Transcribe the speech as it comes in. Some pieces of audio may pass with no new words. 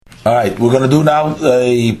All right, we're going to do now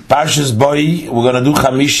a Parshas Boi. We're going to do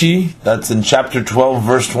Chamishi. That's in chapter 12,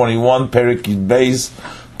 verse 21, Perek Yud Beis,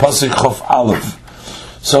 Pasuk Chof Aleph.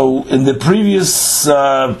 So, in the previous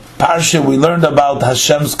Parsha, we learned about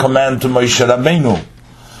Hashem's command to Moshe Rabbeinu,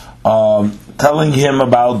 telling him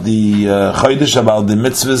about the Chodesh, about the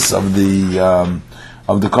mitzvahs of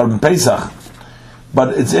the Korban Pesach.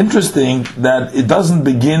 But it's interesting that it doesn't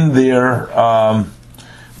begin there.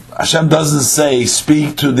 Hashem doesn't say,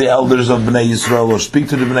 speak to the elders of Bnei Yisrael, or speak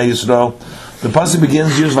to the Bnei Yisrael. The pasuk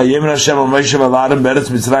begins, Vayemer Hashem al Moshe v'Aaron beretz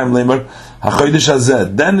Mitzrayim lemer hachodesh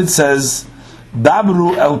hazeh. Then it says,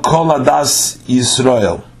 Dabru el kol adas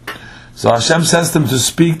Yisrael. So Hashem says them to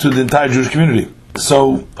speak to the entire Jewish community.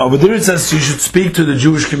 So over there it says you should speak to the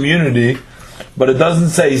Jewish community, but it doesn't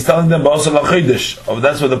say, he's telling them also hachodesh.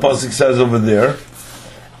 That's what the pasuk says over there.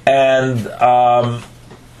 And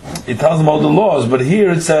it tells them all the laws, but here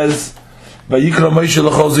it says, "Vayikra Moshe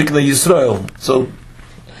l'chol ziknei Yisrael." So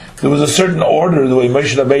there was a certain order, the way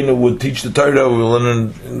Moshe Rabbeinu would teach the Torah. We will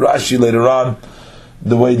learn in Rashi later on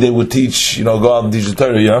the way they would teach, go out and teach the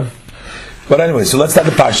Torah. Yeah. But anyway, so let's start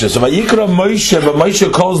the parsha. So Vayikra Moshe, but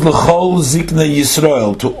Moshe calls l'chol ziknei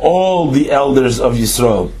Yisrael, to all the elders of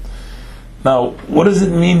Yisrael. Now, what does it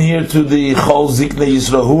mean here to the chol ziknei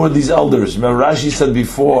Yisrael? Who are these elders? Remember, Rashi said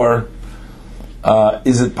before.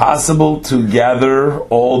 Is it possible to gather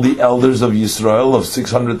all the elders of Yisrael, of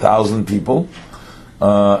 600,000 people?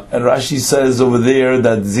 And Rashi says over there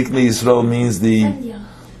that Ziknei Yisrael means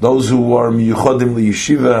those who are miyuchodim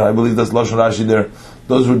liyeshiva. I believe that's Lashon Rashi there.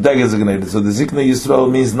 Those who are designated. So the Ziknei Yisrael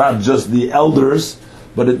means not just the elders,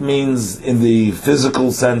 but it means in the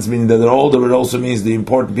physical sense, meaning that they're older. It also means the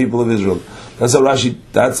important people of Israel. That's what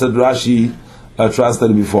Rashi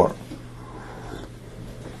translated before.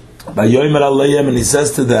 And he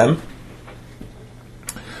says to them,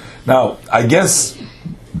 now I guess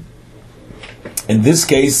in this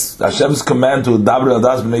case Hashem's command to Dabra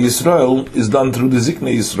Adas Bnei Yisrael is done through the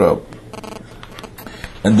Ziknei Yisrael,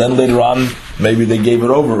 and then later on maybe they gave it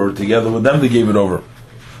over, or together with them they gave it over.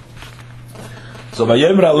 So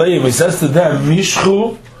Vayomer Aleim, he says to them,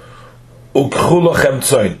 Mishchu ukchu lochem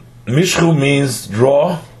tzoin. Mishchu means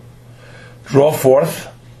draw forth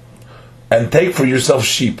and take for yourself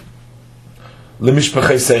sheep.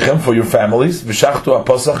 Lemishpachei seichem, for your families. V'shachtu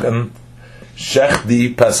ha-Pesach, and shech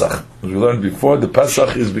the Pesach. As we learned before, the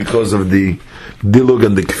Pesach is because of the dilug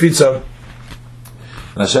and the kfitza.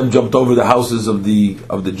 And Hashem jumped over the houses of the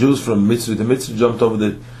Jews from Mitzvah to Mitzvah, jumped over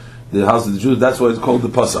the house of the Jews. That's why it's called the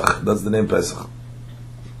Pesach. That's the name Pesach.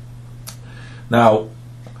 Now,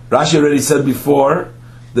 Rashi already said before,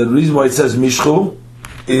 the reason why it says Mishchu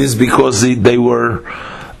is because they were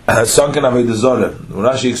sunken Avodah Zarah.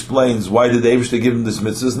 Rashi explains why did the Eibishter give them this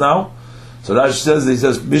mitzvahs now. So Rashi says,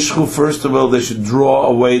 Mishchu, first of all, they should draw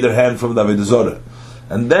away their hand from the Avodah Zarah,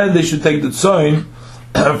 and then they should take the tzoin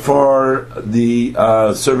for the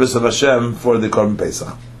service of Hashem for the Korban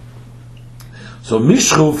Pesach. So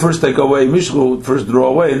Mishchu, first take away, Mishchu, first draw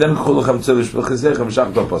away, and then Chulachem Tzevich B'Chesechem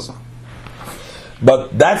Shachto Pesach.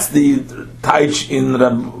 But that's the taich in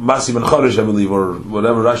Masi Ben Choresh, I believe, or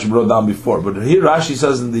whatever Rashi brought down before. But here Rashi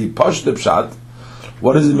says in the Pashut Pshat,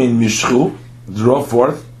 what does it mean, Mishchu? Draw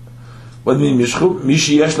forth. What does it mean, Mishchu?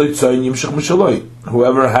 Mishi yesh lo tzoyin yimshach mishaloi.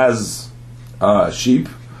 Whoever has sheep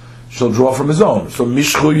shall draw from his own. So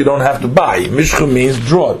Mishchu you don't have to buy. Mishchu means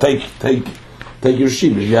draw. Take your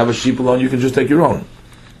sheep. If you have a sheep alone, you can just take your own.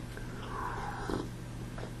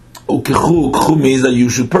 Ukechu means that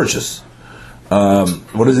you should purchase.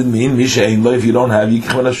 What does it mean? If you don't have,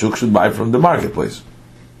 Yikchon should buy from the marketplace.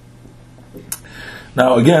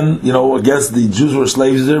 Now again, I guess the Jews were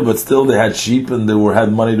slaves there, but still they had sheep and they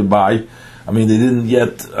had money to buy. I mean, they didn't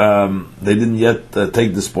yet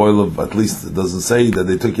take the spoil of. At least it doesn't say that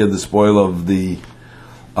they took yet the spoil of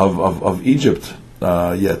of Egypt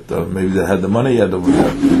yet. Maybe they had the money yet over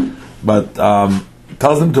there, but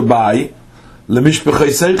tells them to buy.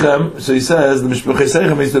 Lemishpachei seichem. So he says lemishpachei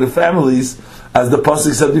seichem means to the families. As the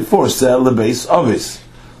pasuk said before, sell the base ovis,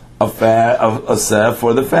 a seh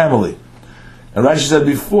for the family. And Rashi said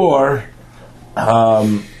before,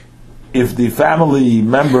 if the family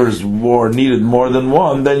members needed more than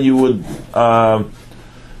one, then you would, if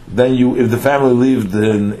the family lived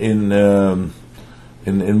in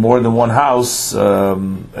more than one house,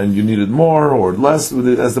 and you needed more or less,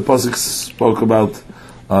 as the pasuk spoke about,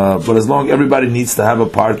 but as long everybody needs to have a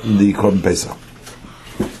part in the Korban Pesach.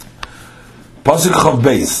 Pasuk Chav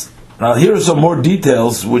Beis. Now here are some more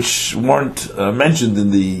details which weren't mentioned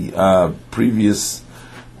in the previous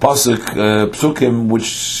psukim,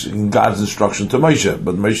 which in God's instruction to Moshe.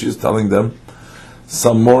 But Moshe is telling them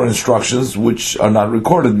some more instructions which are not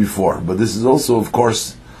recorded before. But this is also, of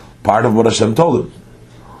course, part of what Hashem told him.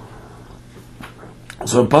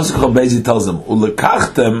 So in Pasuk Chabezi tells them,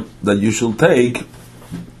 "Ulekachtem," that you shall take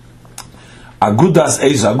agudas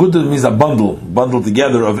ezav. Agudas means a bundle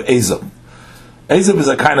together of ezav. Ezav is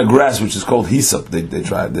a kind of grass which is called hyssop. They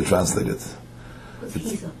translate it. What's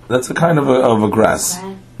hyssop? That's a kind of a grass.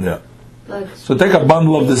 Right. Yeah. Like, So take a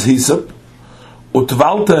bundle of this hyssop,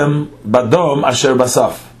 utvaltem badom asher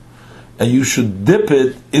basaf, and you should dip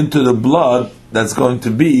it into the blood that's going to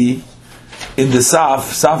be in the saf.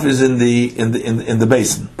 Saf is in the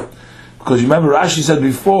basin, because you remember Rashi said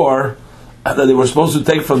before that they were supposed to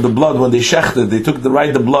take from the blood when they shechted. They took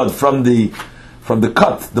the blood from the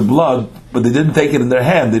cut, the blood, but they didn't take it in their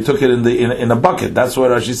hand. They took it in a bucket. That's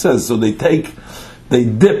what Rashi says. So they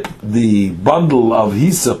dip the bundle of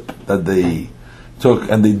hyssop that they took,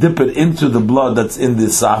 and they dip it into the blood that's in the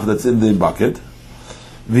saf, that's in the bucket.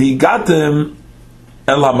 V'higatem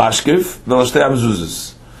el hamashkif v'lashtei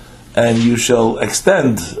hamzuzos, and you shall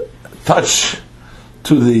touch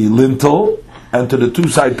to the lintel and to the two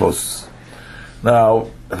side posts. Now,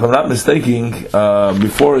 if I'm not mistaken,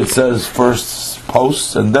 before it says first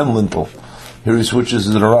posts and then lintel. Here he switches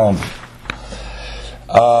it around.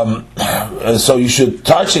 So you should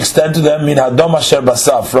extend to them min hadom asher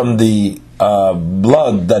basaf, from the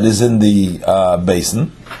blood that is in the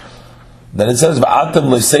basin. Then it says va'atem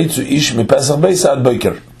leseitzu ish mipesach beisa ad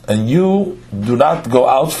boker, and you do not go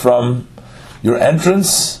out from your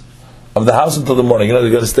entrance of the house until the morning. You're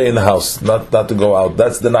going to stay in the house, not to go out.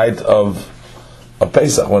 That's the night of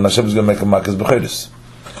Pesach, when Hashem is going to make a makas b'chodesh.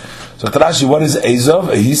 So Rashi, what is ezav?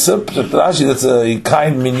 A hyssop? So Rashi, that's a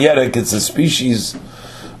kind minyerek. It's a species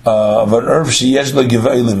of an herb sheyesh la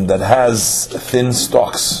givelim, that has thin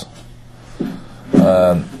stalks.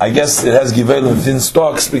 I guess it has givelim, thin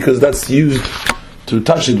stalks, because that's used to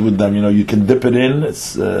touch it with them. You can dip it in.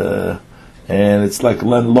 It's and it's like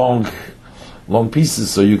long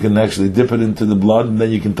pieces, so you can actually dip it into the blood, and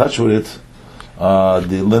then you can touch with it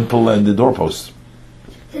the lintel and the doorpost.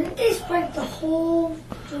 didn't they spread the whole?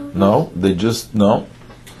 No, they just no.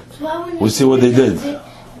 So why wouldn't We see what they did. You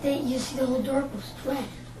see the whole doorpost red.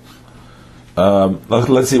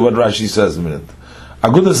 Let's see what Rashi says in a minute.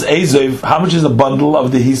 Agudas ezav. How much is a bundle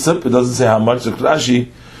of the hyssop? It doesn't say how much. So Rashi,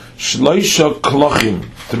 shloisha klochim,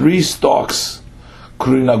 3 stalks.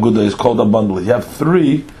 Kurin aguda is called a bundle. If you have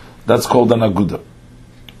 3, that's called an aguda.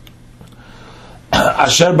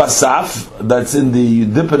 Asher basaf, that's in the, you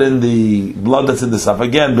dip it in the blood that's in the saf.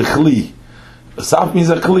 Again, b'chli. Saf means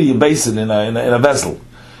a kli, a basin, in a vessel.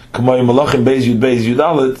 Kamoy malachim beis yud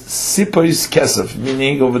yudalet, sipois kesef,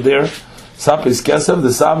 meaning over there, sap is kesef, the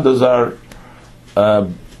saf, those are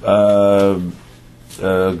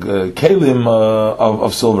kalim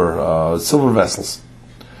of silver, silver vessels.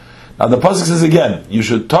 Now the pasuk says again, you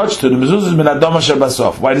should touch to the mezuzos min hadom asher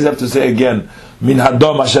basaf. Why does it have to say again min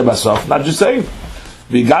hadom asher basaf? Not just saying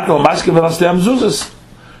v'gatel mashke v'lashtei mezuzos.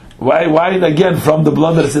 Why again from the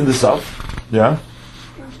blood that's in the saf? Yeah.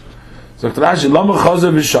 So Rashi, lama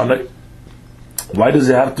chazer v'shanei. Why does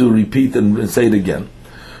it have to repeat and say it again?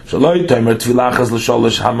 You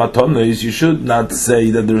should not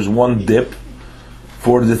say that there's one dip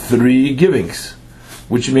for the 3 givings,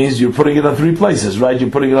 which means you're putting it on 3 places, right? You're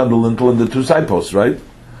putting it on the lintel and the 2 side posts, right?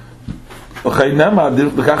 It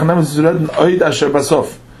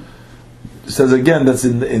says again, that's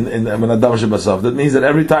in Adam Shebasaf. That means that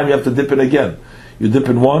every time you have to dip in again. You dip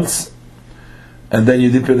in once, and then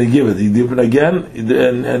you dip in and give it. You dip in again,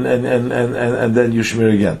 and then you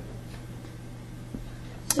shmir again.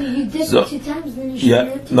 So you dip it 2 times, then you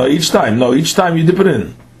shmir it 2 times? Each time you dip it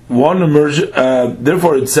in. One immersion.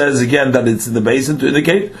 Therefore, it says again that it's in the basin to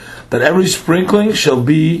indicate that every sprinkling shall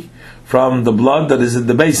be from the blood that is in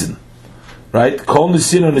the basin, right? Kol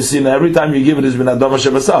nisina nisina. Every time you give it is min hadom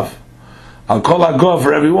asher basaf. Al kol hagov,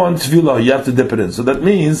 for everyone tefillah, you have to dip it in. So that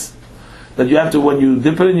means that you have to, when you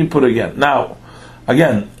dip it in, you put it again. Now,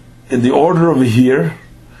 again, in the order over here,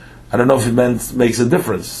 I don't know if it makes a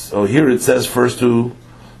difference. So here it says first to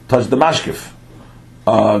touch the mashkif.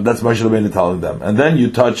 That's Moshe Rabbeinu telling them, and then you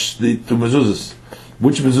touch the 2 mezuzahs.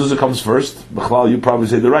 Which mezuzah comes first? B'chlal, you probably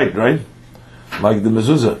say the right? Like the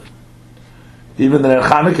mezuzah. Even the Ner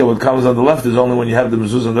Chanukah, what comes on the left is only when you have the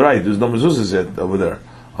mezuzah on the right. There's no mezuzahs yet over there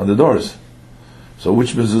on the doors. So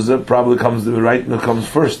which mezuzah probably comes to the right and it comes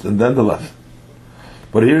first, and then the left.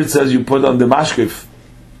 But here it says you put on the mashkif,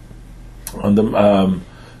 on the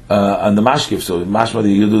mashkif. So mashma,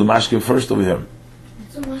 you do the mashkif first over here.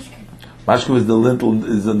 What's a mashkif? Mashkif is the lintel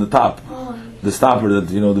is on the top. Oh, the stopper, that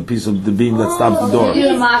the piece of the beam that stops the door. You do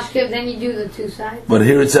the mashkiv, then you do the two sides. But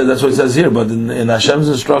here it says, that's what it says here. But in Hashem's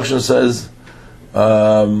instruction it says,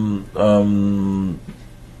 over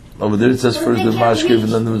there it says first the mashkiv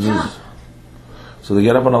and then the mezuzah. So they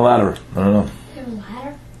get up on a ladder. I don't know.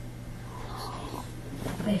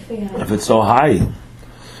 If it's so high.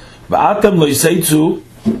 V'atam lo yiseitu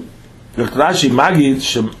Rashi Magid.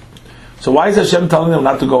 So why is Hashem telling them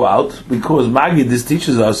not to go out? Because Magid, this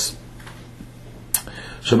teaches us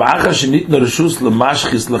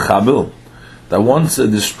that once a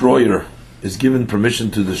destroyer is given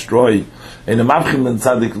permission to destroy, he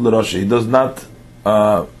does not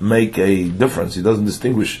make a difference. He doesn't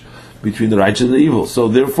distinguish between the righteous and the evil. So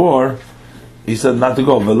therefore, he said not to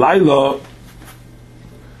go.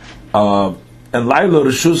 And Laila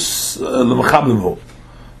Rishus L'Mechablimhu.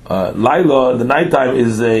 Laila, the nighttime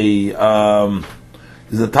is a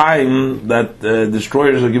time that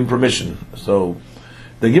destroyers are given permission. So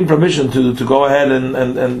they give permission to go ahead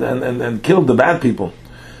and kill the bad people.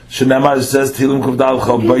 Shenamar says Tilim Kuvdal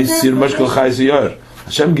Chal Ba'isir Mashkal Chayziyar.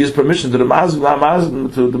 Hashem gives permission to the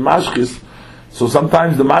mashkis. So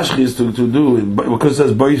sometimes the mashkis to do, because it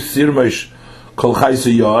says Ba'isir Mashkal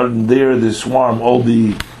Chayziyar, and there they swarm all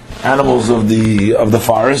the animals of the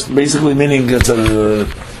forest, basically meaning it's a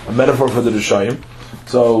metaphor for the Rishayim.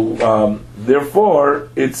 So therefore,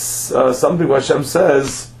 it's something what Hashem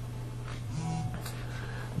says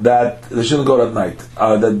that they shouldn't go at night,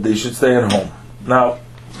 that they should stay at home. Now,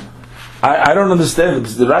 I don't understand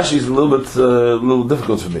because the Rashi is a little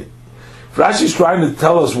difficult for me. If Rashi is trying to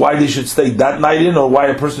tell us why they should stay that night in, or why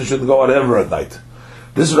a person shouldn't go out ever at night.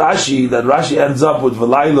 This Rashi ends up with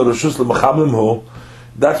V'layla Rishus L'Mechablimhu.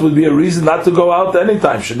 That would be a reason not to go out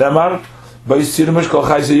anytime. Shenemar,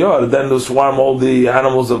 then to swarm all the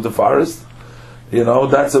animals of the forest.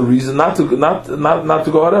 That's a reason not to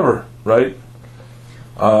go out ever, right?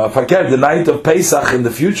 Fakir, the night of Pesach in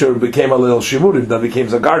the future became a little shimurim. That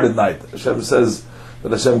became a guarded night. Hashem says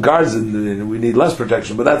that Hashem guards, and we need less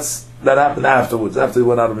protection. But that happened afterwards, after we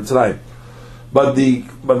went out of Mitzrayim. But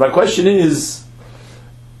my question is,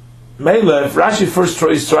 Meila, if Rashi first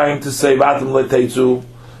is trying to say Vatim leteitzu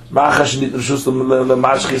ma'achas shenit reshus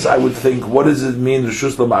lemashchis, I would think, what does it mean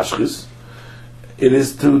reshus lemashchis? It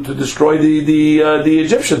is to destroy the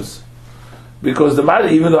Egyptians, because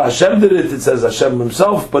even though Hashem did it, it says Hashem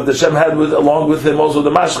himself, but Hashem had along with him also the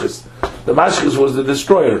mashchis. The mashchis was the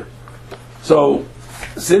destroyer. So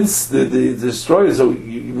since the destroyer, so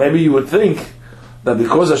maybe you would think that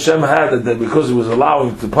because Hashem had it, that because He was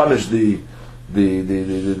allowing to punish the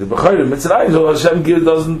Bechayrim Mitzrayim, so Hashem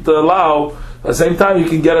doesn't allow. At the same time, you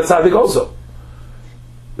can get a tzaddik also.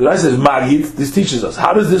 The Rashi says Magid. This teaches us.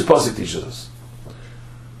 How does this pasuk teach us?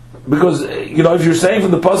 Because if you're saying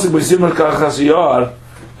from the pasuk B'Sir Mashkal Chayziyar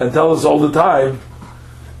and tell us all the time,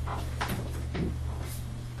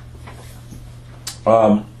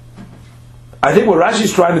 I think what Rashi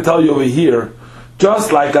is trying to tell you over here,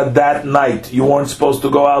 just like at that night you weren't supposed to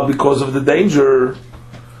go out because of the danger.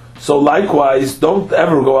 So likewise, don't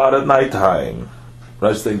ever go out at nighttime.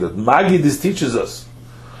 Right? Saying that Magid teaches us,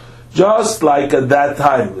 just like at that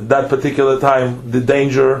time, that particular time, that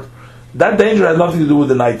danger has nothing to do with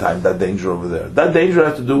the nighttime. That danger over there, that danger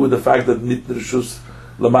has to do with the fact that nit reshus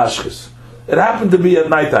lemashchis. It happened to be at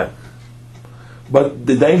nighttime, but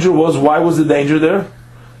the danger was, why was the danger there?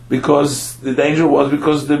 Because the danger was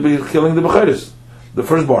because they were killing the bechiris, the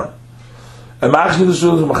firstborn.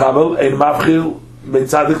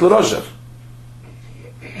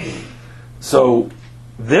 So,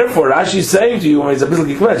 therefore, Rashi is saying to you, it's a bit like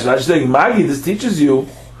a question. Rashi is saying, Magi, this teaches you.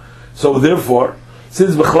 So, therefore,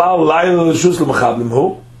 since Bechlal Laila L'Shus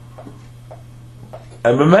L'Mechablimhu,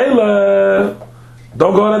 and B'meila,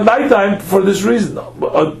 don't go on at nighttime for this reason.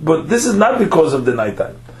 But this is not because of the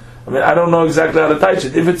nighttime. I don't know exactly how to touch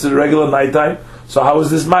it. If it's a regular nighttime, so how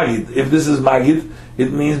is this Magid? If this is Magid,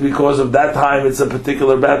 it means because of that time, it's a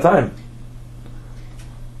particular bad time.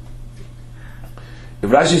 If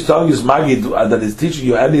Rashi is telling you Magid that is teaching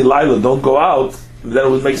you any Laila, don't go out, then it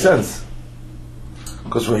would make sense.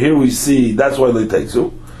 Because from here we see that's why they take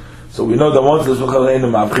you. So we know that once the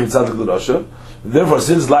therefore,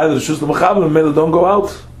 since Laila is Shus L'Mechablim, don't go out.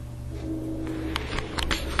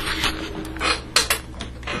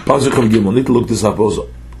 Pasuk of Gimel. Need to look this up also.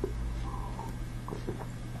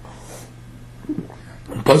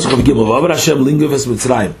 Pasuk of Gimel. V'avar Hashem lingeves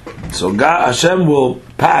Mitzrayim. So God, Hashem will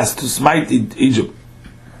pass to smite Egypt.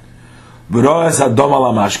 V'roes hadom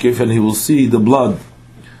ala mashkif, and He will see the blood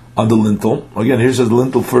on the lintel. Again, here says the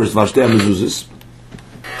lintel first. Vashtei mezuzis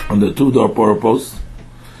on the two door posts.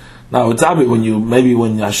 Now it's obvious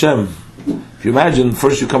when Hashem If you imagine,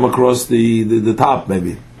 first you come across the top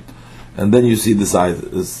maybe, and then you see the side.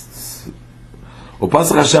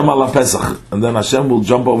 Upasach Hashem ala Pesach, and then Hashem will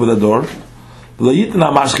jump over the door. He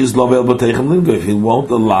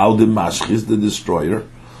won't allow the mashchis, the destroyer,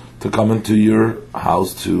 to come into your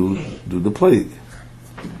house to do the plague.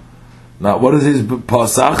 Now, what is his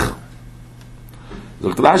pasach?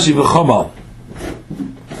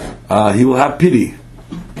 He will have pity.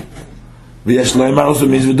 V'yesh lo'imar also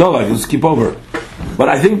means v'dolak. He'll skip over. But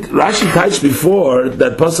I think Rashi touched before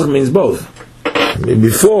that pasach means both.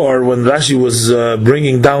 Before, when Rashi was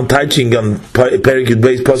bringing down touching on Perikut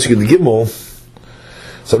Beis pasuk in the Gimel,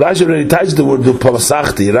 so Rashi already touched the word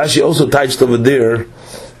pasachti. Rashi also touched over there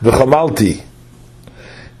v'chamalti,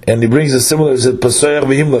 and he brings a similar. He said pasoyach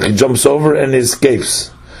v'himlach. He jumps over and he escapes.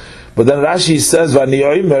 But then Rashi says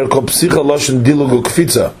v'aniyoymer kol psicha loshen dilug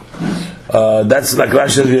ukfitza. That's like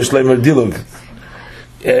Rashi says v'yeshleimer dilug.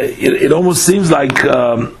 It almost seems like,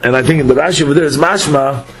 and I think in the Rashi over there is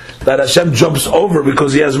mashma that Hashem jumps over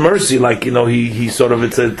because He has mercy. Like He sort of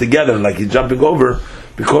it's together, like He's jumping over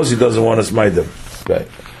because He doesn't want to smite them. Okay.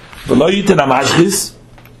 V'lo yiten amashchis.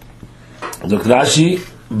 Dr. Rashi,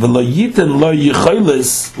 v'lo yiten lo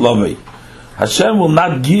yichaylis lovei. Hashem will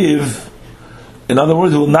not give. In other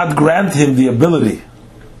words, He will not grant him the ability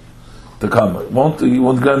to come. He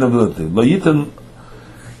won't grant the ability. Lo yiten.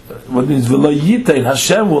 What means v'lo yiten?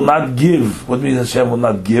 Hashem will not give. What means Hashem will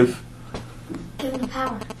not give? Give him the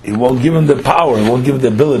power. He won't give him the power. He won't give him the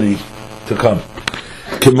ability to come.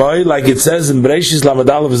 K'moi, like it says in Bereshis Lamed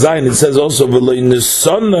Aleph Zayin, it says also v'lo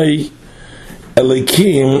nisonai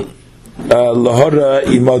elikim lahora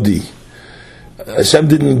imodi. Hashem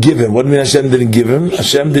didn't give him. What do you mean Hashem didn't give him?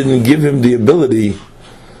 Hashem didn't give him the ability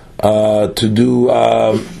to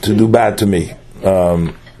do bad to me.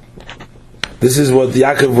 This is what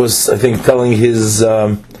Yaakov was, I think, telling his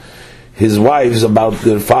wives about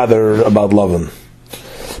their father, about Lavan.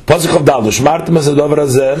 Pasuk of Dal, Shmartem es hadover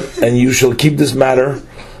hazeh, and you shall keep this matter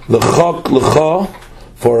l'chok l'cha,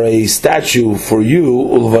 for a statue for you,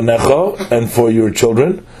 ulvanecha, and for your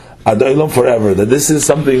children, ad olam, forever. That this is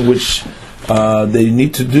something which they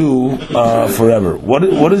need to do forever.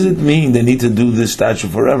 What does it mean? They need to do this statue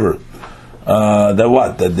forever. That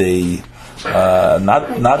what? That they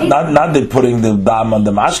not they putting the dam on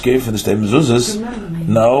the mashke for the state mezuzahs.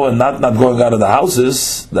 No, and not going out of the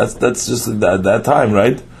houses. That's just at that time,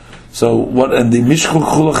 right? So what? And the mishchuk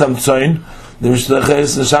chulachem tzoin, the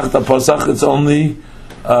mishleches and shachta pasach. It's only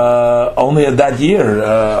at that year.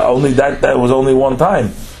 Only that was only one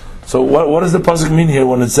time. So what does the pasuk mean here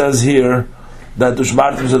when it says here that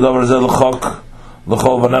ushmartim zedavar zel chok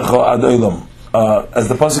l'chol v'necho ad olam? As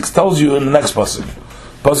the pasuk tells you in the next pasuk,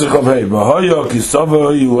 pasuk of hey v'hoyo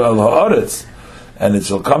kisavayu el haaretz, and it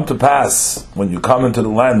shall come to pass when you come into the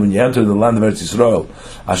land, when you enter the land of Eretz Yisrael,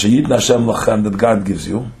 asher yitna Hashem lachem, that God gives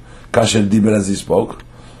you, kasher diber, as He spoke,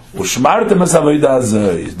 ushmartim es avodah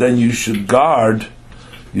hazeh, then you should guard,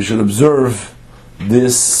 you should observe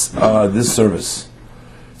this service.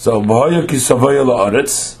 So v'hoyo kisavayu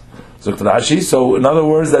la'aretz. So in other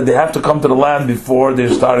words, that they have to come to the land before they're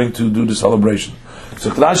starting to do the celebration. So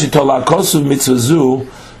Rashi told Akosu mitzvah zu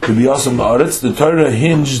to be awesome la'aretz. The Torah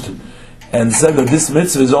hinged and said that this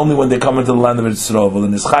mitzvah is only when they come into the land of Yisrael. Well,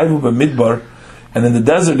 in Ischayvu b'midbar, and in the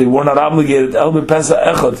desert they were not obligated el b'pesach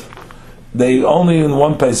echad. They only in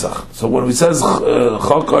one Pesach. So when we says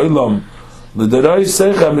chok olam l'deroi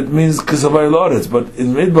sechem, it means kisavay la'aretz. But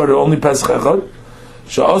in midbar only Pesach echad.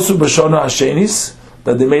 Sha'asu b'shona hashenis,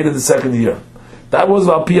 that they made it the second year. That was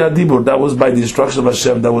al pi hadibur. That was by the instruction of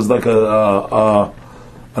Hashem. That was like an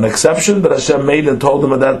exception that Hashem made and told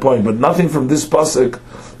them at that point. But nothing from this pasuk,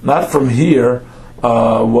 not from here,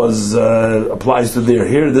 applies to there.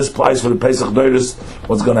 Here, this applies for the Pesach Doros,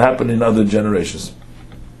 what's going to happen in other generations.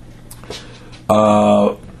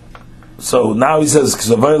 So now he says,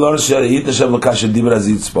 spoken.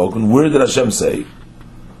 Where did Hashem say?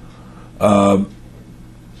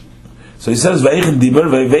 So he says,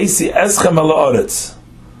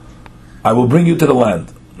 I will bring you to the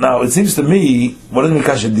land. Now, it seems to me, what is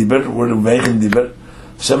Mikasha Diber? Word of Veichen Diber?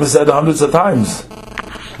 Hashem has said hundreds of times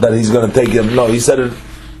that He's going to take him. No, He said it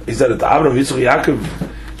to Abraham, Yitzchak, Yaakov.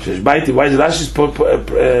 Why did Rashi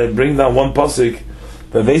bring down one pasuk?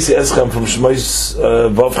 Veichi Eschem from Shmois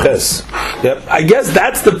Vav Ches. Yep. I guess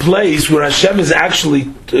that's the place where Hashem is actually,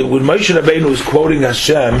 when Moshe Rabbeinu is quoting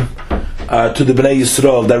Hashem to the Bnei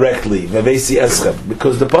Yisrael directly, Vavesi Eschem,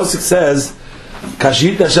 because the pasuk says,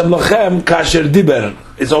 "Kashit Hashem lachem kasher diber."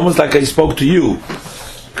 It's almost like I spoke to you.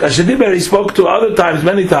 Kasher diber, He spoke to other times,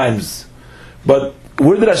 many times. But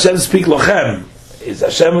where did Hashem speak lachem? Is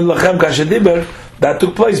Hashem lachem kasher diber? That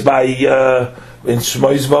took place by in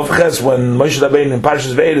Shmois Vav Ches, when Moshe Rabbeinu in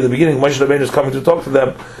Parshas Ve'er at the beginning, Moshe Rabbeinu is coming to talk to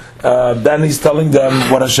them. Then he's telling them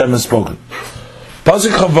what Hashem has spoken.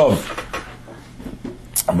 Pasuk Chavav.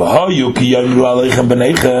 V'hayu ki yamru aleichem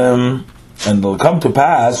b'neichem, and it'll come to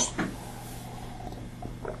pass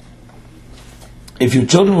if your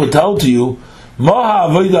children will tell to you, Ma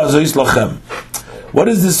ha'avodah azois lachem. What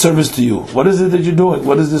is this service to you? What is it that you're doing?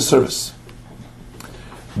 What is this service?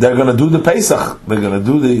 They're going to do the Pesach. They're going to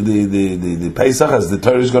do the Pesach as the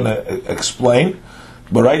Torah is going to explain.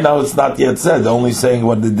 But right now it's not yet said. They're only saying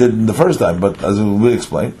what they did in the first time. But as we will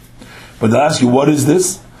explain. But they'll ask you, what is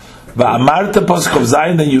this? Va'amarta Pasuk of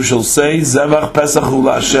Zayin, then you shall say, Zevach Pesach hu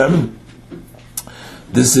Hashem.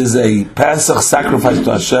 This is a Pesach sacrifice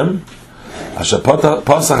to Hashem. Asher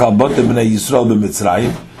Pasach al bote b'nei Yisrael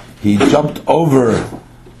b'Mitzrayim. He jumped over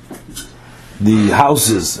the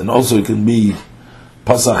houses, and also it can be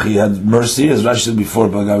Pasach, he had mercy, as Rashi said before,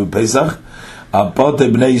 Pesach,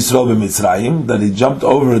 that he jumped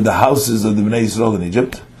over the houses of the Bnei Yisrael in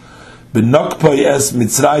Egypt. B'nokpoi es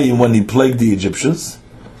Mitzrayim, when he plagued the Egyptians.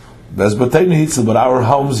 But our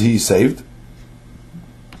homes he saved.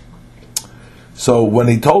 So when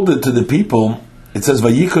he told it to the people, it says,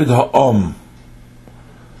 Vayikud ha'om.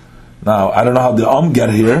 Now, I don't know how the Om get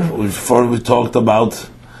here. Before we talked about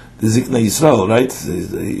the Ziknei Yisrael, right?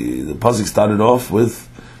 The Pasuk started off with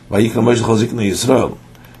Vayikra Moshe Chol Ziknei Yisrael.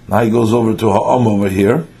 Now he goes over to Ha'om over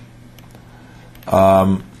here.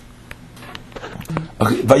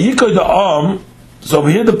 Vayikra the Om. So over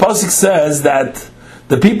here the Pasuk says that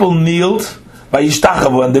the people kneeled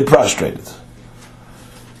Vayishtachavu, and they prostrated.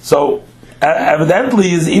 So evidently,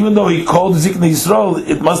 even though he called Ziknei Yisrael,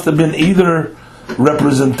 it must have been either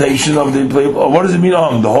representation of the people, or what does it mean?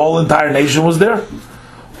 The whole entire nation was there,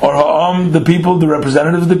 or the people, the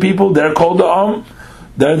representatives of the people, they're called the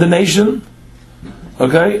they're the nation.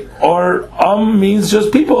 Okay, or means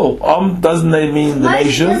just people. Doesn't they mean the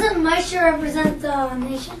nation? Doesn't Moshe represent the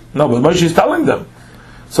nation? No, but Moshe is telling them.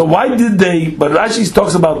 So why did they? But Rashi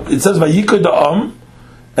talks about, it says Vayikud the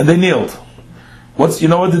and they kneeled. You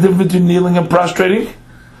know what the difference between kneeling and prostrating?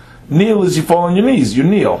 Kneel is you fall on your knees, you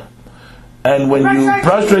kneel. And when you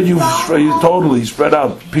prostrate, you totally spread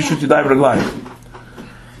out. Pishut Yadayim Raglayim.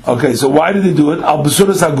 Okay, so why did they do it? Al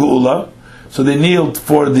Besuras HaGeula. So they kneeled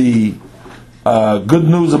for the good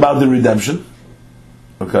news about the redemption.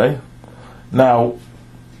 Okay. Now,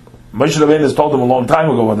 Moshe Rabbeinu has told them a long time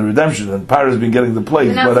ago about the redemption, and Paro has been getting the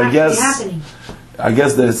plague. But I guess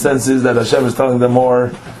the sense is that Hashem is telling them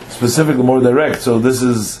more specifically, more direct. So this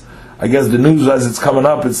is, I guess, the news as it's coming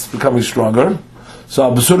up, it's becoming stronger. So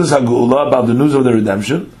Besuras HaGeula, about the news of the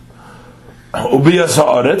redemption. Ubiyas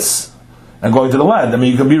Ha'aretz, and going to the land. I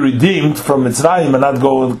mean, you can be redeemed from Mitzrayim and not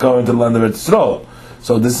go into the land of Yisrael.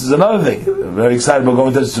 So this is another thing. Very excited about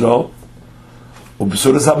going to Yisrael.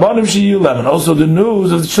 Ubesuras Habanim Sheyulem, and also the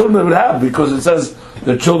news of the children they would have, because it says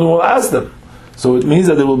their children will ask them. So it means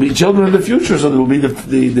that there will be children in the future. So there will be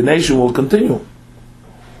the nation will continue.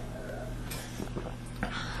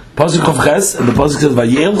 Pasuk of Ches, and the Pasuk says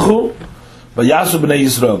Vayelchu Vayasu Bnei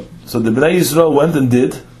Yisrael. So the Bnei Yisrael went and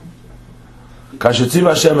did Kashetziv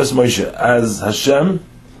Hashem es Moshe, as Hashem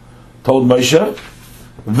told Moshe,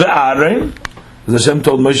 ve'Aaron, as Hashem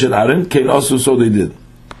told Moshe and Aaron, Cain also, so they did.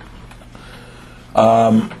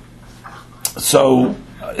 So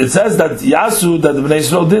it says that Yasu, that the Bnei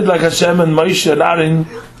Yisrael did like Hashem and Moshe and Aaron,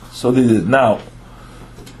 so they did. Now,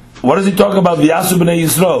 what does he talk about? Yasu Bnei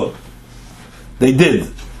Yisrael. They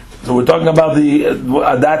did. So we're talking about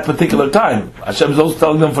at that particular time. Hashem is also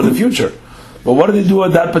telling them for the future. But what did they do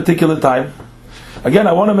at that particular time? Again,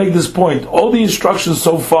 I want to make this point. All the instructions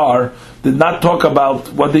so far did not talk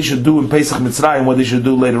about what they should do in Pesach Mitzrayim, what they should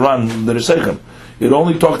do later on in the Resechem. We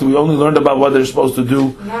only learned about what they're supposed to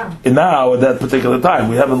do now at that particular time.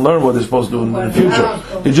 We haven't learned what they're supposed to do in the future.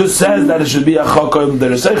 It just says that it should be a Chakom the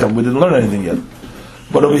Resechem. We didn't learn anything yet.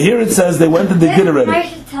 But over here it says they went and they did already.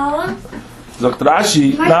 Dr.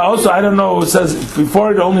 Rashi. Now also, I don't know, it says,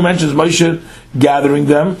 before it only mentions Moshe gathering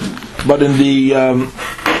them, but in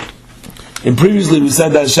previously we said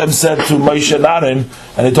that Hashem said to Moshe and Aaron,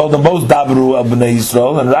 and he told them both Dabru al Bnei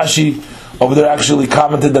Yisrael, and Rashi over there actually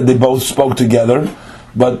commented that they both spoke together,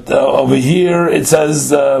 but over here it says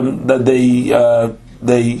that they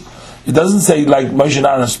it doesn't say like Moshe and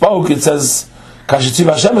Aaron spoke, it says Kashetziv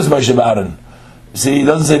Hashem is Moshe and Aaron. See, it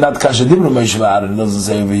doesn't say not Kashedibru Moshe and Aaron, it doesn't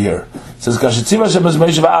say over here. It says Kashetziv Hashem is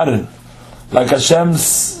Moshe and Aaron, like Hashem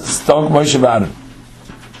spoke Moshe and Aaron.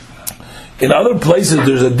 In other places,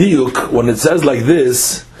 there's a diuk when it says like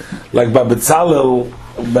this, like by Betzalel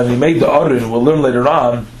when he made the Aron. We'll learn later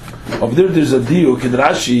on. Over there's a diuk in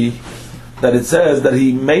Rashi that it says that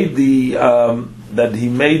he made the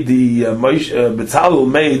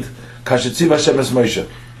Bezalel made Kashetziv Hashem es Moshe.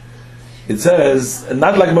 It says, and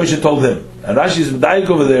not like Moshe told him. And Rashi is medayik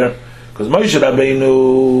over there because Moshe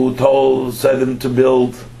Rabbeinu said him to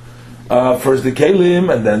build first the Kelim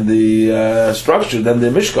and then the structure, then the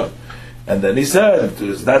Mishkan. And then he said,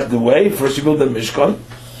 is that the way? First you build the Mishkan.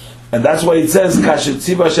 And that's why it says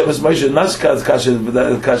Kashetziv Hashem es Moshe, not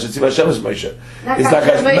Kashetziv Hashem es Moshe. It's like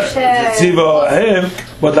Kashetziv him,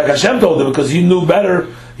 but like Hashem told him because he knew better.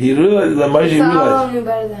 He realized Knew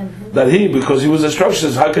better than him. that because he was a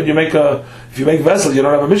structure. How could you make if you make vessels, you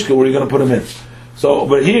don't have a Mishkan, where are you going to put him in? So,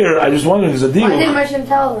 but here, I just wondering, is a deal. Why didn't Moshe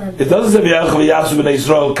tell them? It doesn't say V'yelchu v'yasu b'nei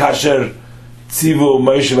Yisrael kasher tzivu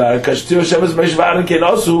Moshe v'Aaron, kasher tzivu Hashem es Moshe v'Aaron kein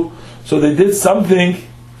asu. So they did something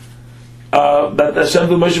that Hashem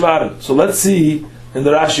told Moshe v'Aaron. So let's see in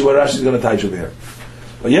the Rashi what Rashi is going to teach over here.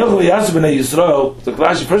 V'yelchu v'yasu b'nei Yisrael. So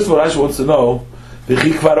Rashi, first of all, Rashi wants to know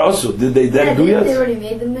v'chi kvar asu. Did they then do yet? They already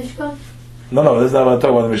made the Mishkan? No, that's not what I'm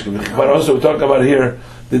talking about the Mishkan. V'chi kvar asu, we're talking about here.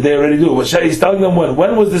 Did they already do it? He's telling them when.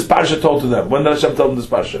 When was this parsha told to them? When did Hashem tell them this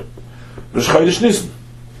parsha? Rosh Chodesh Nisan.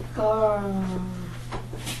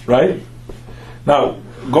 Right? Now,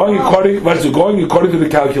 going according to the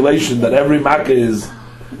calculation that every makkah is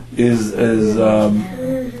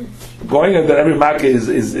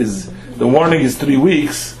the warning is 3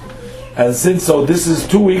 weeks, and since so this is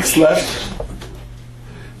 2 weeks left.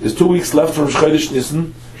 There's 2 weeks left from Rosh Chodesh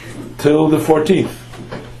Nisan till the 14th.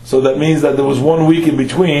 So that means that there was 1 week in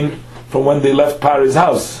between from when they left Pari's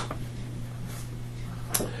house.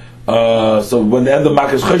 So when the end of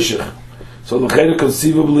Makkah's Choshech. So the Chayre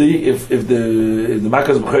conceivably, if the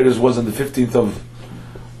Makkah's B'cheres was on the 15th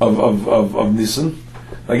of Nisan,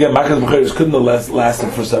 again Makkah's B'cheres couldn't have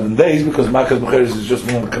lasted for 7 days because Makkah's B'cheres is just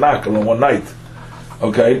one kanak on one night.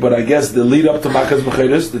 Okay, but I guess the lead up to Makkah's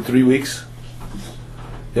B'cheres, the 3 weeks.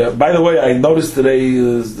 Yeah. By the way, I noticed today,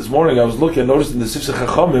 this morning, I noticed in the Sifsei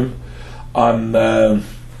Chachamim on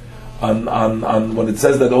when it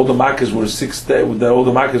says that all the Makkahs were 6 days, that all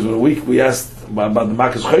the Makkahs were a week. We asked about the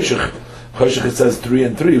Makkahs Choshech. Choshech it says 3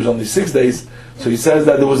 and 3. It was only 6 days. So he says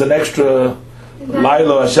that there was an extra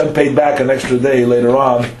Laila. Hashem paid back an extra day later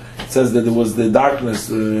on. It says that there was the darkness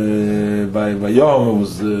by Yom. It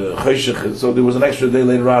was Choshech. So there was an extra day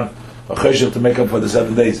later on, a Choshech to make up for the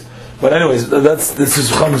 7 days. But anyways, this is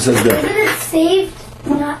Chacham says there. Wasn't it saved?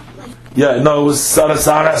 Not like. Yeah, no, it was Sarah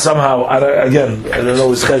somehow. I don't know, it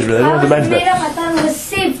was Cheshbon. I don't want to mention Made that. up. I thought it was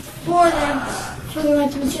saved for them. So they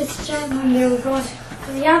went to Mitzvah Shem when they were going to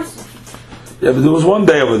the Yamsuf. Yeah, but there was 1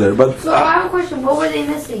 day over there. But So I have a question. What were they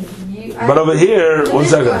missing? but over here, 1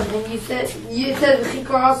 second. And you said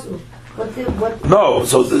Chikar also. What? No,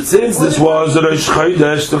 so since this was Rosh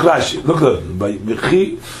Chodesh, look Rashi. Look at it. By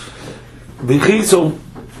V'chi, so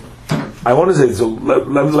I want to say, so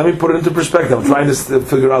let me put it into perspective. I'm trying to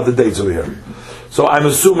figure out the dates over here. So I'm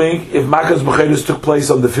assuming if Makkah's B'cheres took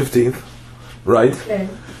place on the 15th, right? Okay.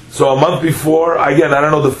 So a month before, again, I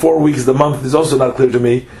don't know the 4 weeks, the month is also not clear to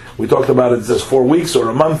me. We talked about it says 4 weeks or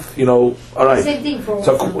a month, alright. Same thing for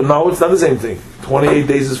So no, it's not the same thing. 28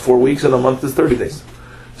 days is 4 weeks and a month is 30 days.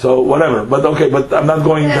 So whatever. But okay, but I'm not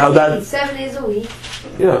going how that 7 days a week.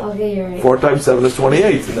 yeah. Okay, you're right. 4 times 7 is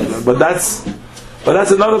 28. But that's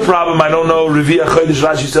another problem. I don't know. Revia Chodesh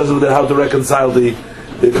Rashi says over there how to reconcile the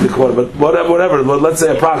quarter. But whatever. But let's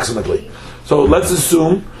say approximately. So let's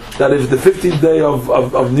assume that if the 15th day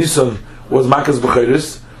of Nisan was Makkah's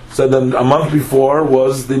B'cheres, so then a month before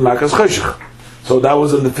was the Makkah's Choshech. So that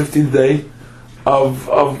was on the 15th day of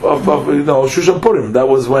Shushan Purim. That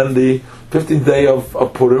was when the 15th day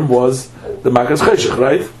of Purim was the Makkah's Choshech,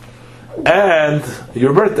 right? And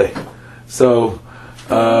your birthday. So.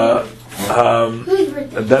 And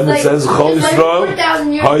then it says Chol Yisrael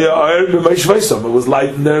Haya Oyer B'Meish Vaisam. It was light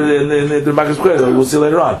in the Makkah's B'cheres. We'll see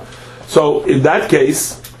later on. So in that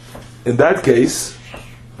case, then there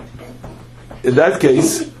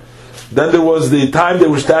was the time they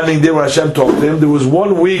were standing there where Hashem talked to him. There was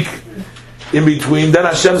 1 week in between. Then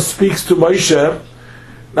Hashem speaks to Moshe.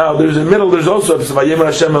 Now there's in the middle. There's also Vayemer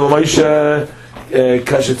Hashem El Moshe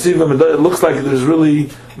Kashetzivim. It looks like there's really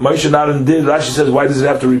Moshe Naran did. Rashi says, why does it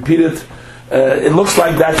have to repeat it? It looks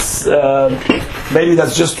like that's maybe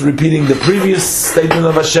that's just repeating the previous statement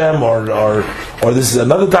of Hashem, or this is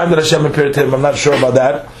another time that Hashem appeared to him. I'm not sure about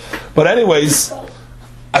that. But anyways,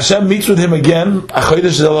 Hashem meets with him again.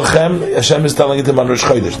 Hashem is telling it to him on Rosh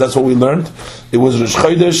Chodesh. That's what we learned. It was Rosh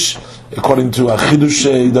Chodesh, according to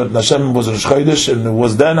Achidush, that Hashem was Rosh Chodesh, and it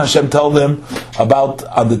was then Hashem told them about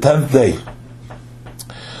on the 10th day.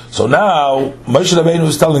 So now Moshe Rabbeinu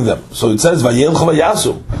was telling them. So it says Vayelchu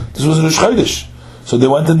Vayasu. This was Rosh Chodesh. So they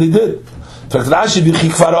went and they did. Rashi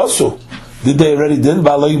b'chikvar also. Did they already did?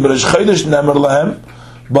 But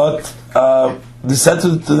they said to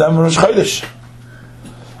them Rosh Chodesh.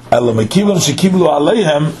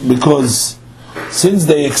 Because since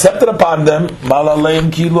they accepted upon them,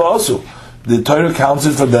 also. The Torah counts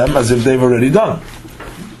it for them as if they've already done.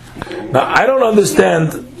 Now I don't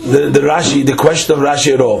understand the Rashi, the question of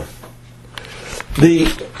Rashi at all. The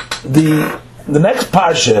next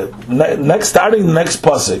parsha, starting the next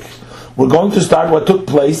pasuk, we're going to start what took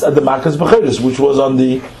place at the Makas B'Chodesh, which was on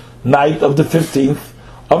the night of the 15th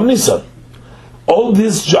of Nisan. All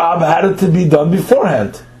this job had to be done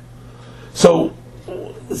beforehand. So,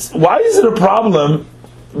 why is it a problem?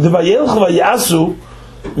 The Vayelchu Vayasu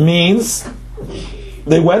means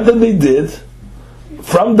they went and they did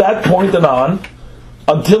from that point and on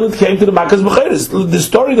until it came to the Makas B'Chodesh. The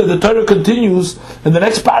story that the Torah continues in the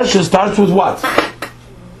next parasha starts with what?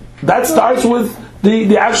 That starts with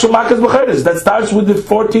the actual Makas B'Chodesh. That starts with the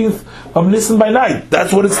 14th of Nisan by night.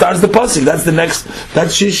 That's what it starts the pasuk. That's the next.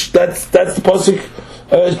 That's the pasuk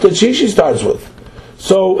that Shishi starts with.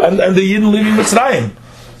 So and the Yidden leaving Mitzrayim.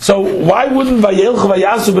 So why wouldn't Vayelchu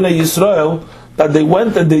Vayasu b'nei Yisrael that they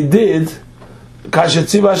went and they did Kasher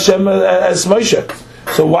Tziva Hashem as Moshe?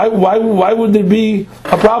 So why would there be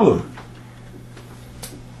a problem?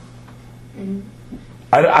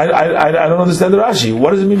 I don't understand the Rashi.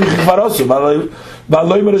 What does it mean?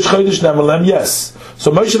 Yes.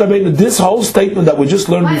 So Moshe Rabbeinu, this whole statement that we just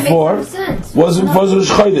learned before was Rosh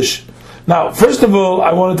Chodesh. Now, first of all,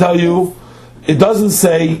 I want to tell you, it doesn't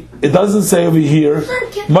say over here.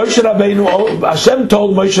 Moshe Rabbeinu, Hashem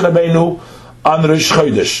told Moshe Rabbeinu on Rosh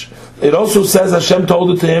Chodesh. It also says Hashem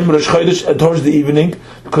told it to him Rosh Chodesh towards the evening,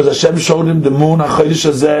 because Hashem showed him the moon. HaChodesh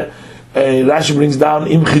Hazeh. Rashi brings down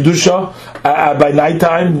Im Chidusha by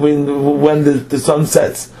nighttime when the sun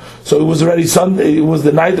sets. So it was already Sunday. It was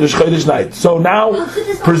the night, Rosh Chodesh night. So now,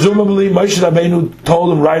 presumably, Moshe Rabbeinu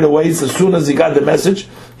told him right away. As soon as he got the message,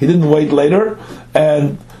 he didn't wait later.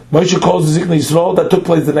 And Moshe calls the Zikna Yisrael. That took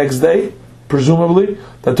place the next day, presumably.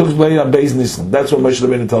 That took place on Beis Nisan. That's what Moshe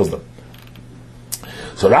Rabbeinu tells them.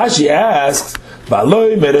 So Rashi asks,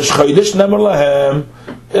 "V'aloi me'Rosh Chodesh nemar lahem."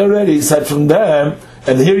 Already said from them.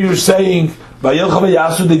 And here you're saying Vayelchu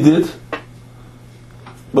Vayasu they did,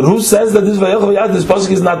 but who says that this Vayelchu Vayasu, this pasuk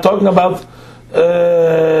is not talking about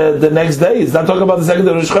the next day? It's not talking about the second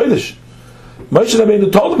day of Rosh Chodesh. Moshe Rabbeinu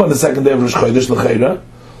told them on the second day of Rosh Chodesh l'cheira,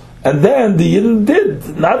 and then the Yidden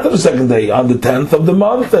did not on the second day, on the 10th of the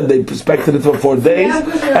month, and they respected it for 4 days,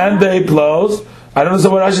 and they closed. I don't know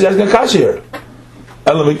what Rashi is asking Akash here,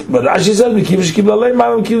 but Rashi says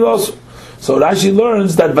so Rashi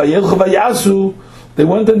learns that Vayelchu Vayasu. They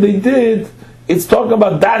went and they did. It's talking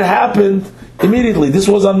about that happened immediately. This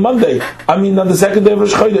was on Monday. I mean, on the second day of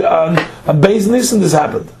Rosh Chodesh, on Beis Nisan, this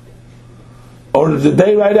happened, or the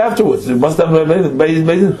day right afterwards. It must have been Beis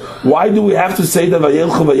Nisan. Why do we have to say that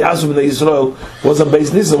Vayelchu Vayasu b'nei Yisrael was on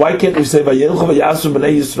Beis Nisan? Why can't we say Vayelchu Vayasu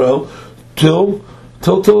b'nei Yisrael till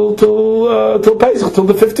Pesach, till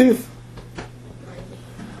the 15th?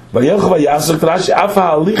 Vayelchu Vayasu Rashi Afa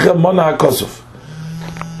Halicha Mona HaKosuf.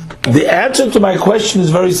 The answer to my question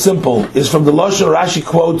is very simple. Is from the Lashon Rashi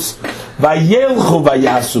quotes Vayelchu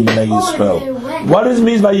Vayasu b'nei Yisrael. What does it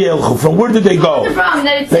mean Vayelchu? From where did they go?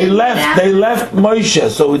 They left Moshe.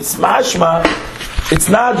 So it's mashma. It's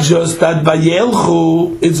not just that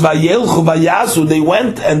Vayelchu. It's Vayelchu Vayasu. They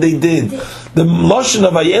went and they did. The Lashon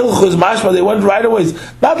of Vayelchu is mashma. They went right away.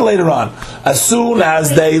 Not later on. As soon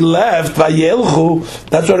as they left Vayelchu,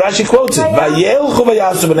 that's what Rashi quotes it. Vayelchu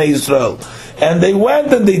Vayasu b'nei Yisrael. And they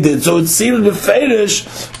went and they did. So it seems beferish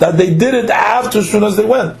that they did it after, as soon as they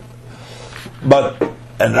went. But,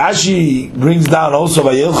 and Rashi brings down also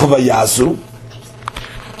Vayelchu Vayasu.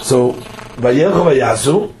 So, Vayelchu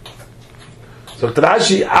Vayasu. So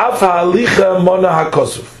Rashi, Af ha'alicha mona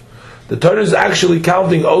ha'kosuf. The Torah is actually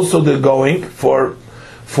counting also the going for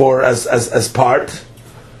as part.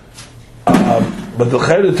 But the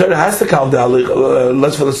Torah has to count the alicha.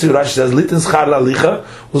 Let's see. Rashi says, "Litin schar la'alicha,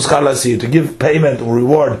 u'schar la'asiyah," to give payment or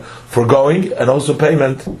reward for going, and also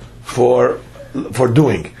payment for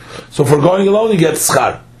doing. So for going alone, you get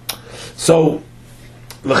schar. So,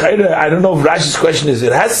 I don't know if Rashi's question is,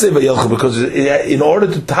 it has to say Vayelchu, because in order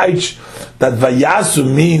to teach that Vayasu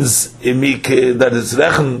means that it's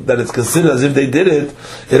rechen, that it's considered as if they did it,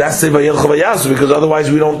 it has to say Vayelchu Vayasu, because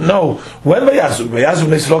otherwise we don't know when Vayasu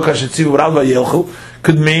Nesloka Shetzivu without Vayelchu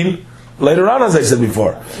could mean later on, as I said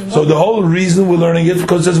before. So the whole reason we're learning it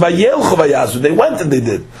because it says Vayelchu Vayasu. They went and they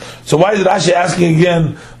did. So why is Rashi asking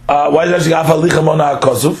again? Why is Rashi Afalicha Mona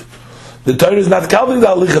HaKosuf? The Torah is not calling the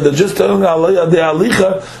alicha; they're just telling the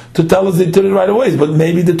alicha to tell us they did it right away. But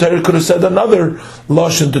maybe the Torah could have said another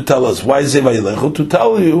lashon to tell us. Why is it vayilechu? To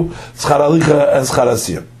tell you schar alicha and schar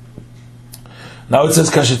asiyah. Now it says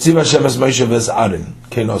kashetziv Hashem es Moshe ves Aaron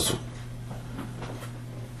keinosu.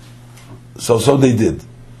 So they did.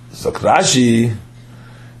 So Rashi,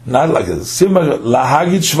 not like this. Sima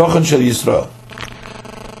lahagid shvachan shel Yisrael.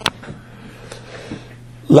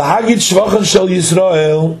 Lahagid shvachan shel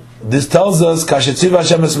Yisrael. This tells us kashetziv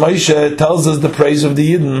Hashem es Moshe tells us the praise of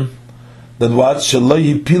the Yidden. That what shelo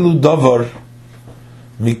yipilu davar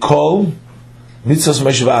mikol mitzvos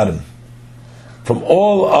Moshe v'Aaron. From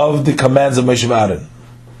all of the commands of Moshe v'Aaron.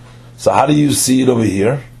 So how do you see it over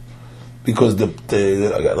here? Because the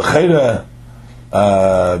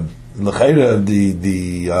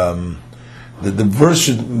verse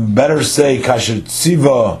should better say kasher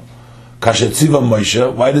tziva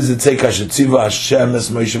Moshe. Why does it say kasher tziva Hashem es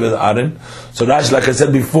Moshe v'Aaron? So Rashi, like I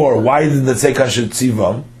said before, why didn't it say kasher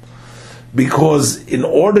tziva? Because in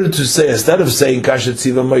order to say, instead of saying kasher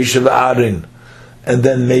tziva Moshe v'Aaron, and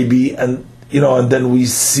then maybe and then we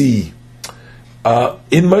see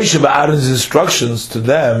in Moshe v'Aaron's instructions to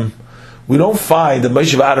them, we don't find that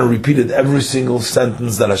Moshe v'Aaron repeated every single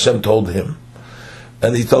sentence that Hashem told him,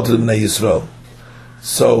 and he told to the Bnei Yisrael.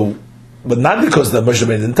 So, but not because that Moshe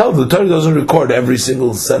didn't tell them. The Torah doesn't record every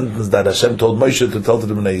single sentence that Hashem told Moshe to tell to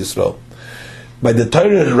the Bnei Yisrael. By the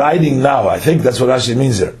Torah writing now, I think that's what Rashi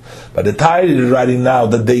means here. By the Torah writing now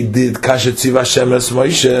that they did kasher tziva Hashem es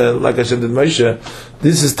Moshe, like Hashem did Moshe,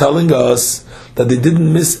 this is telling us that they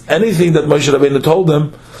didn't miss anything that Moshe Rabbeinu told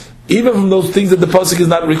them, even from those things that the pasuk is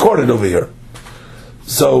not recorded over here.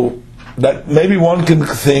 So that maybe one can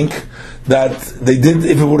think that they did.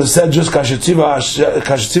 If it would have said just kasher tziva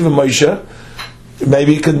Moshe,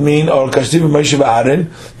 maybe it could mean, or kasher tziva Moshe v'Aaron,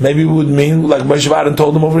 maybe it would mean like Moshe v'Aaron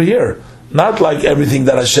told them over here, not like everything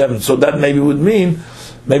that Hashem. So that maybe would mean,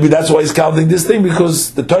 maybe that's why he's counting this thing,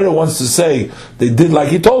 because the Torah wants to say they did like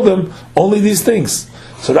he told them, only these things.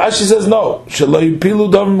 So Rashi says no,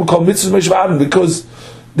 because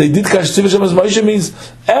they did kasher tziva Hashem as Moshe means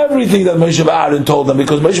everything that Moshe v'Aaron told them,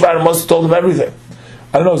 because Moshe v'Aaron must have told them everything.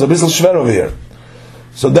 I don't know, it's a bisschen schwer over here.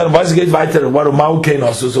 So then why is it get weiter? What Mau came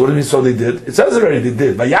also? So what do you mean? So they did? It says already they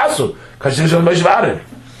did. Vayasu kasher tziva Moshe v'Aaron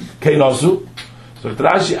came also. So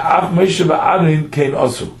Rashi af Moshe v'Aaron came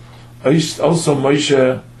also. Also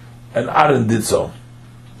Moshe and Aaron did so.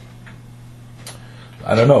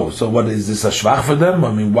 I don't know. So what is this a shvach for them?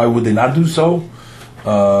 I mean, why would they not do so?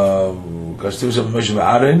 Kasher tziva Moshe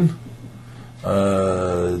v'Aaron.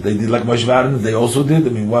 They did like Moshe v'Aaron. They also did. I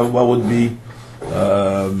mean, why would be?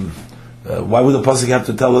 Why would the pasuk have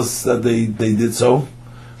to tell us that they did so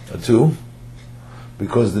too?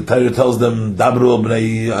 Because the Torah tells them Dabru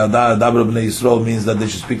b'nei Yisrael means that they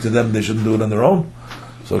should speak to them. They shouldn't do it on their own.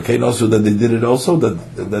 So it came also that they did it also.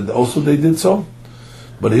 That also they did so.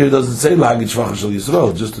 But here it doesn't say Lahagid Shvach Shel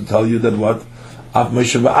Yisrael, just to tell you that what Af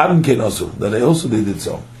Moshe v'Aaron came also, that they did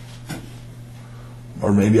so.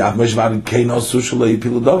 Or maybe Af Moshe v'Aaron came also Shalei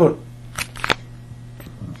Pilu Davar.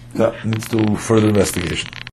 That needs to further investigation.